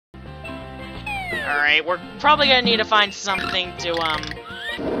Alright, we're probably gonna need to find something to,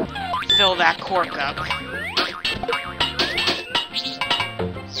 fill that cork up.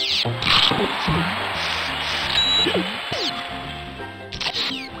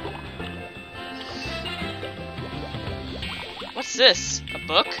 What's this? A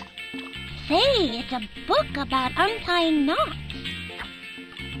book? Say, it's a book about untying knots.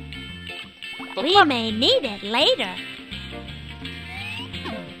 But We may need it later.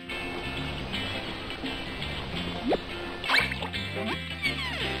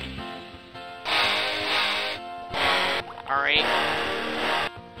 Alright.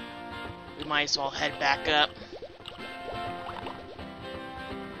 We might as well head back up.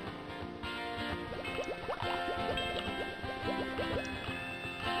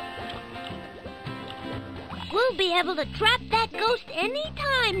 We'll be able to trap that ghost any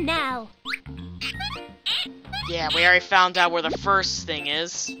time now. Yeah, we already found out where the first thing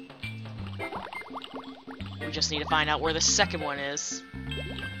is. We just need to find out where the second one is.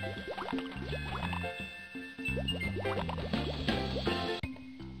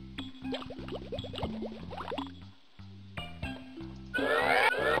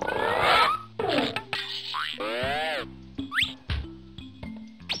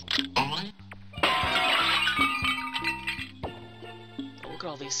 Look at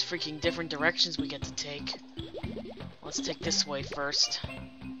all these freaking different directions we get to take. Let's take this way first.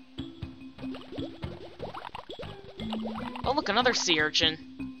 Oh look, another sea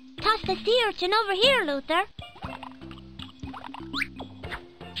urchin. Toss the sea urchin over here, Luther.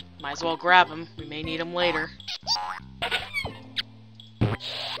 Might as well grab him. We may need him later.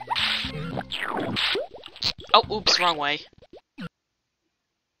 Oh, oops, wrong way.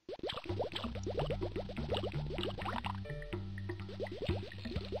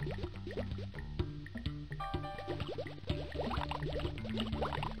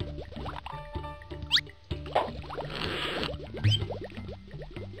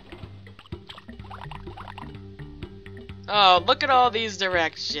 Oh, look at all these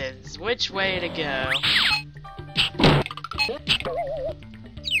directions. Which way to go?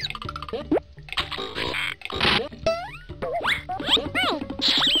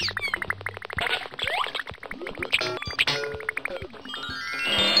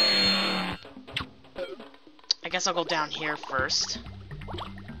 I guess I'll go down here first.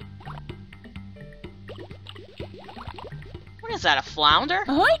 What is that, a flounder?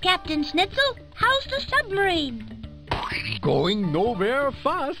 Ahoy, Captain Schnitzel. How's the submarine? Going nowhere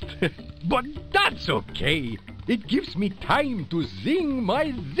fast, but that's okay. It gives me time to sing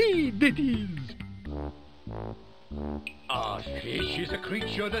my sea ditties. A fish is a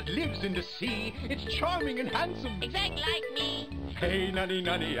creature that lives in the sea. It's charming and handsome. Exactly like me. Hey, nanny,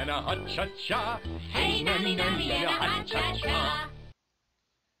 nanny, and a hut-cha-cha. Hey, nanny, nanny, and a hut-cha-cha.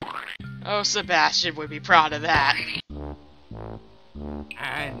 Oh, Sebastian would be proud of that.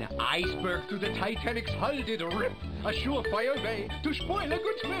 An iceberg to the Titanic's hull did rip, a surefire way to spoil a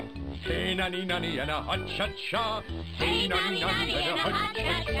good trip. Hey, nanny, nanny, and a hut-cha-cha. Hey, nanny, nanny, and a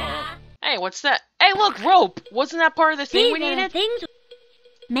hut-cha-cha. Hey, what's that? Hey, look, rope! Wasn't that part of the thing we These are the needed? things.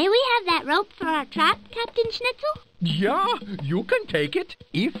 May we have that rope for our trap, Captain Schnitzel? Yeah, you can take it,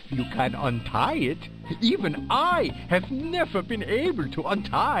 if you can untie it. Even I have never been able to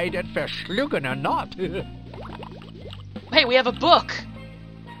untie that verschlungene knot. Hey, we have a book!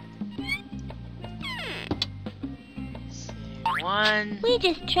 Let's see, one... We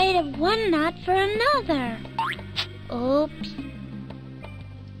just traded one knot for another. Oops.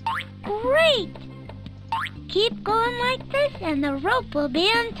 Great! Keep going like this and the rope will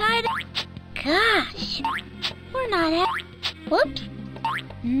be untied. Gosh! We're not whoops!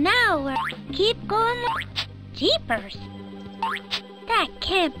 Now we're... Keep going like... Jeepers! That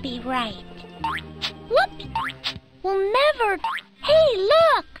can't be right. Whoops! We'll never... Hey,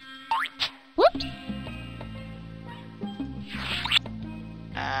 look! Whoops!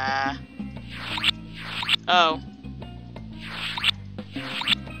 Oh.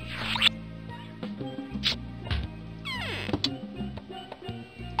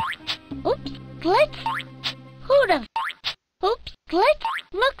 Oops, let's... Who'd have... Oops, let's...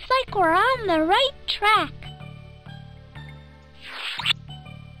 Looks like we're on the right track.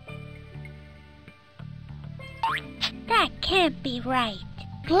 That can't be right.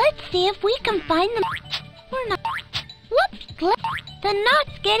 Let's see if we can find them. We're not... Whoops, the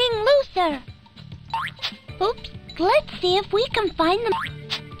knot's getting looser. Oops, let's see if we can find them.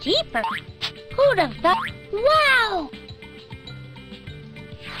 Jeepers, who'd have thought... Wow!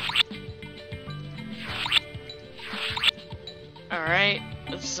 Alright,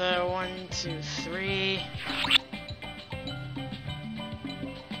 let's, 1, 2, 3...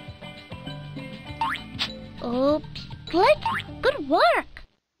 Oops. Good work.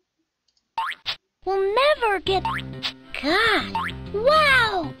 We'll never get... God.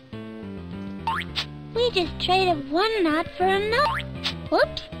 Wow. We just traded one knot for another.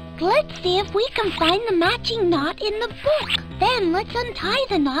 Whoops. Let's see if we can find the matching knot in the book. Then let's untie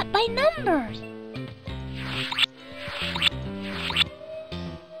the knot by numbers.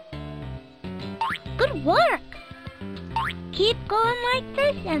 Good work. Keep going like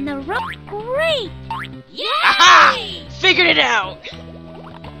this and the rope. Great. Yay! Aha! Figured it out.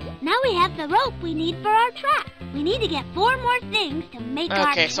 Now we have the rope we need for our trap. We need to get 4 more things to make our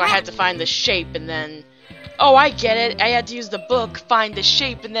trap. Okay, so I had to find the shape and then... Oh, I get it. I had to use the book, find the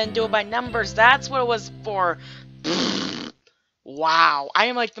shape, and then do it by numbers. That's what it was for. Wow. I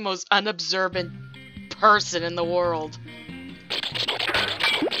am like the most unobservant person in the world.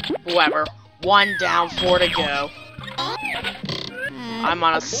 Whoever. 1 down, 4 to go. I'm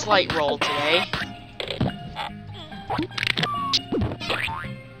on a slight roll today.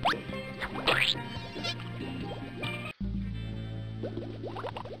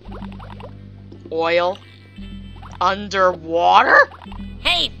 Oil? Underwater?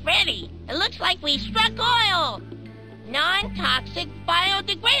 Hey, Freddi, it looks like we struck oil! Non-toxic,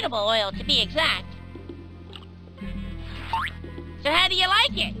 biodegradable oil, to be exact. So how do you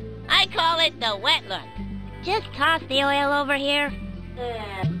like it? I call it the wet look. Just toss the oil over here.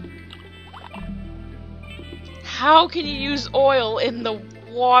 How can you use oil in the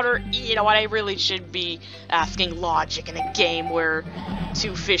water? You know what, I really should be asking logic in a game where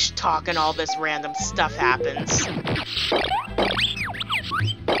 2 fish talk and all this random stuff happens.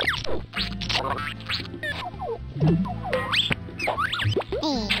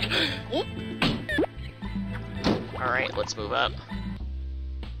 Alright, let's move up.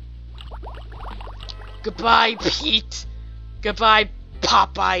 Goodbye, Pete. Goodbye,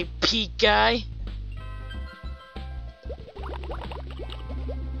 Popeye Pete guy.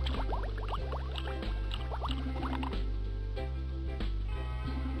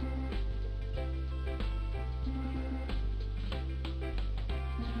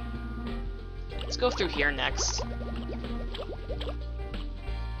 Let's go through here next.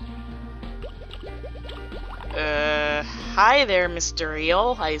 Hi there, Mr.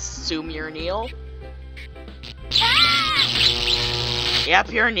 Eel. I assume you're an eel.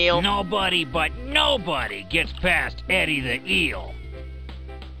 Yep, you're an eel. Nobody but nobody gets past Eddie the Eel.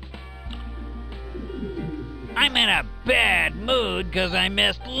 I'm in a bad mood 'cause I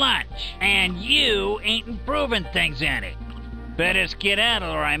missed lunch, and you ain't improving things any. Better skedaddle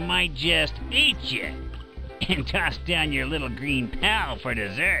or I might just eat you and toss down your little green pal for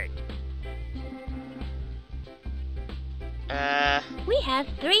dessert. We have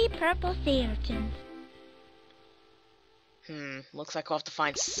 3 purple sea urchins. Looks like I'll have to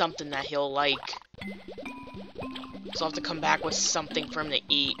find something that he'll like. So I'll have to come back with something for him to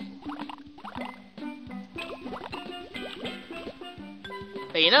eat.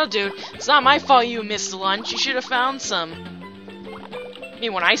 But you know, dude, it's not my fault you missed lunch. You should have found some. I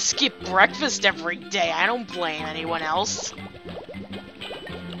mean, when I skip breakfast every day, I don't blame anyone else.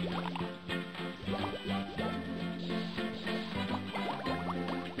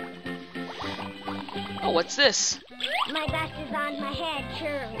 Oh, what's this? My glasses on my head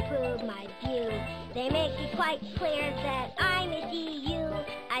sure improve my view. They make it quite clear that I'm a DU.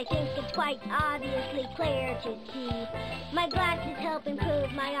 I think it's quite obviously clear to see. My glasses help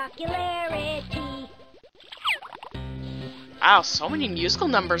improve my ocularity. Wow, so many musical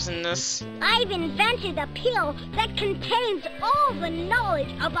numbers in this. I've invented a pill that contains all the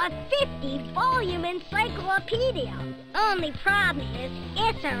knowledge of a 50-volume encyclopedia. Only problem is,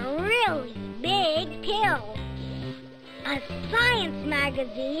 it's a really big pill. A science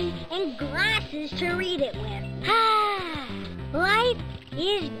magazine and glasses to read it with. Ah, life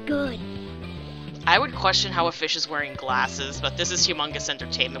is good. I would question how a fish is wearing glasses, but this is humongous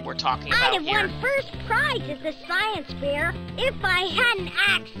entertainment we're talking about I'd have here. won first prize at the science fair if I hadn't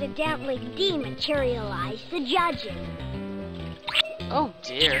accidentally dematerialized the judges. Oh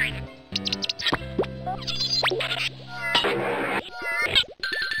dear.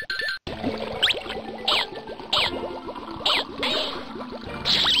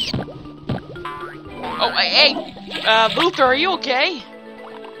 Oh, hey, Luther, are you okay?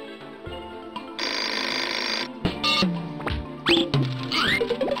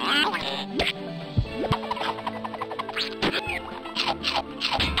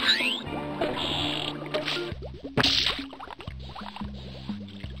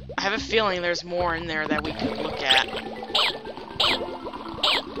 I have a feeling there's more in there that we could look at.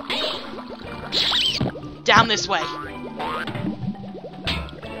 Down this way.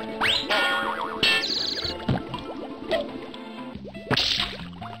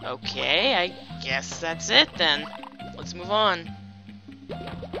 Okay, I guess that's it then. Let's move on.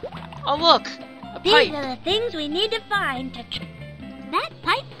 Oh look! A These pipe! are the things we need to find to That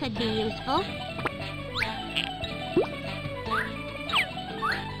pipe could be useful.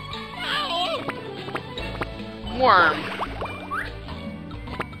 Worm.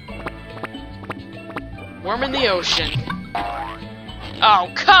 Worm in the ocean. Oh,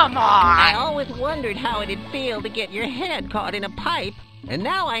 come I on! always wondered how it'd feel to get your head caught in a pipe, and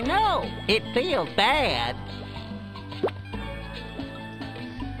now I know. It feels bad.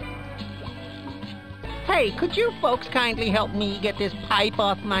 Hey, could you folks kindly help me get this pipe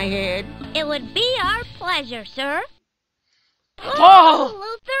off my head? It would be our pleasure, sir. Pull!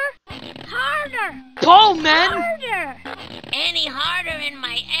 Oh, Luther! Harder! Pull, men! Harder! Any harder and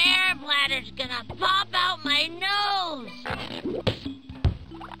my air bladder's gonna pop out my nose.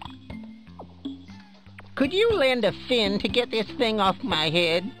 Could you lend a fin to get this thing off my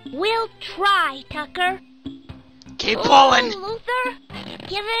head? We'll try, Tucker. Keep pulling! Oh, Luther!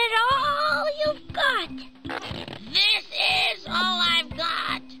 Give it all you've got! This is all I've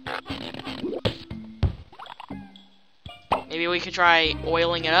got. Maybe we could try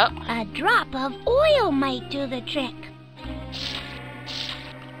oiling it up? A drop of oil might do the trick.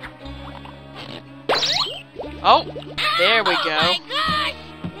 Oh, there we Oh go. my gosh!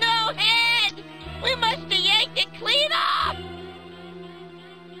 No head! We must be yanked it clean off!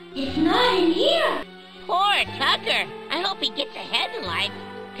 It's not in here. Poor Tucker. I hope he gets a head in life,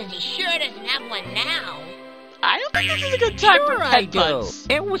 because he sure doesn't have one now. I don't think this is a good time Sure for I do. headbutts.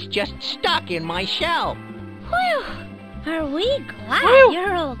 It was just stuck in my shell. Whew! Are we glad Whew.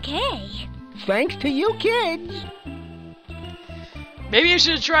 you're okay? Thanks to you kids. Maybe you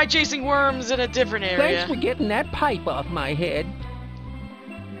should have tried chasing worms in a different area. Thanks for getting that pipe off my head.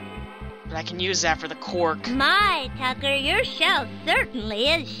 But I can use that for the cork. My, Tucker, your shell certainly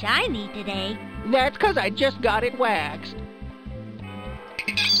is shiny today. That's 'cause I just got it waxed.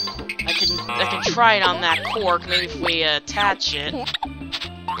 I can try it on that cork, maybe if we attach it.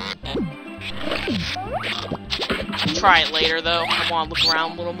 Try it later though. I want to look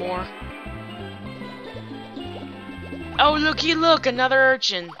around a little more. Oh, looky look, another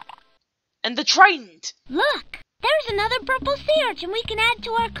urchin. And the trident! Look, there's another purple sea urchin we can add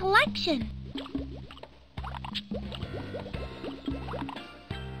to our collection.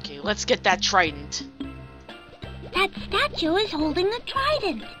 Okay, let's get that trident. That statue is holding a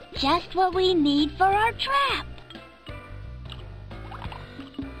trident. Just what we need for our trap.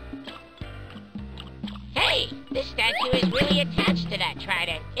 Hey, this statue is really attached to that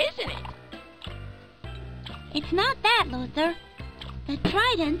trident, isn't it? It's not that, Luther. The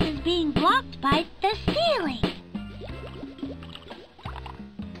trident is being blocked by the ceiling.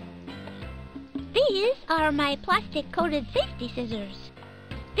 These are my plastic-coated safety scissors.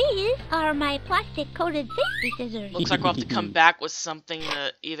 These are my plastic-coated safety scissors. Looks like we'll have to come back with something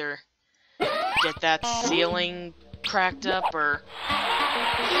to either get that ceiling cracked up or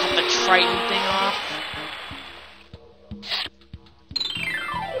get the trident thing off.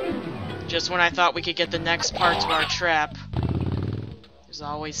 Just when I thought we could get the next part to our trap, there's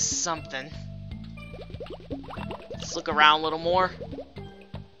always something. Let's look around a little more.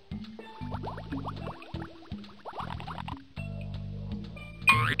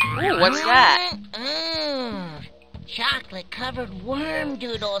 Ooh, what's that? Chocolate-covered worm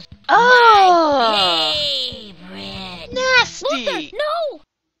doodles. Oh! My favorite. Nasty! Luther, no!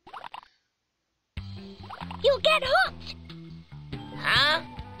 You'll get hooked. Huh?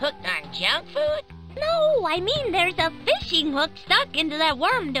 Hooked on junk food? No, I mean there's a fishing hook stuck into that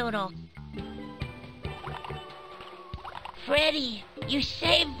worm doodle. Freddi, you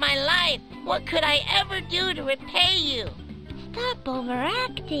saved my life. What could I ever do to repay you? Stop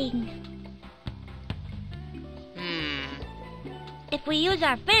overacting. If we use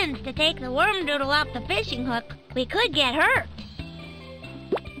our fins to take the worm doodle off the fishing hook, we could get hurt.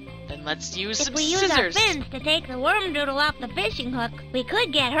 Then let's use If some we use our scissors. fins to take the worm doodle off the fishing hook, we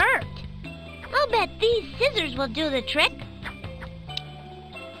could get hurt. I'll bet these scissors will do the trick.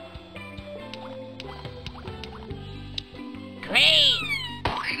 Great.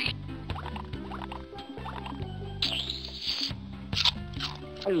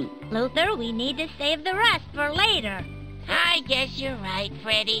 Luther, we need to save the rest for later. I guess you're right,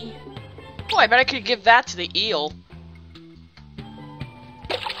 Freddi. Oh, I bet I could give that to the eel.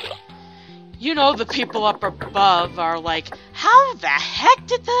 You know the people up above are like, how the heck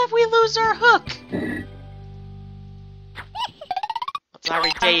did we lose our hook? It's not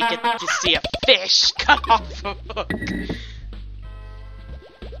every day you get to see a fish cut off a hook.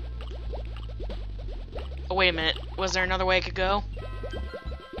 Oh, wait a minute. Was there another way I could go?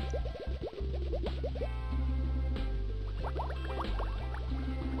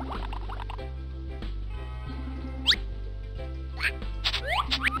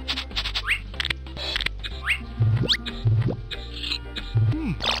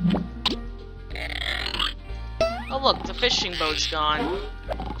 look, the fishing boat's gone.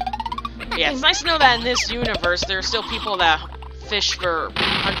 Yeah, it's nice to know that in this universe there are still people that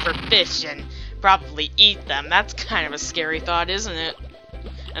hunt for fish and probably eat them. That's kind of a scary thought, isn't it?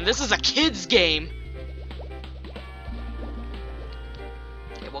 And this is a kid's game.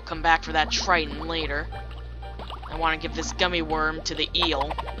 Okay, we'll come back for that Triton later. I want to give this gummy worm to the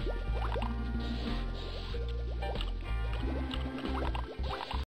eel.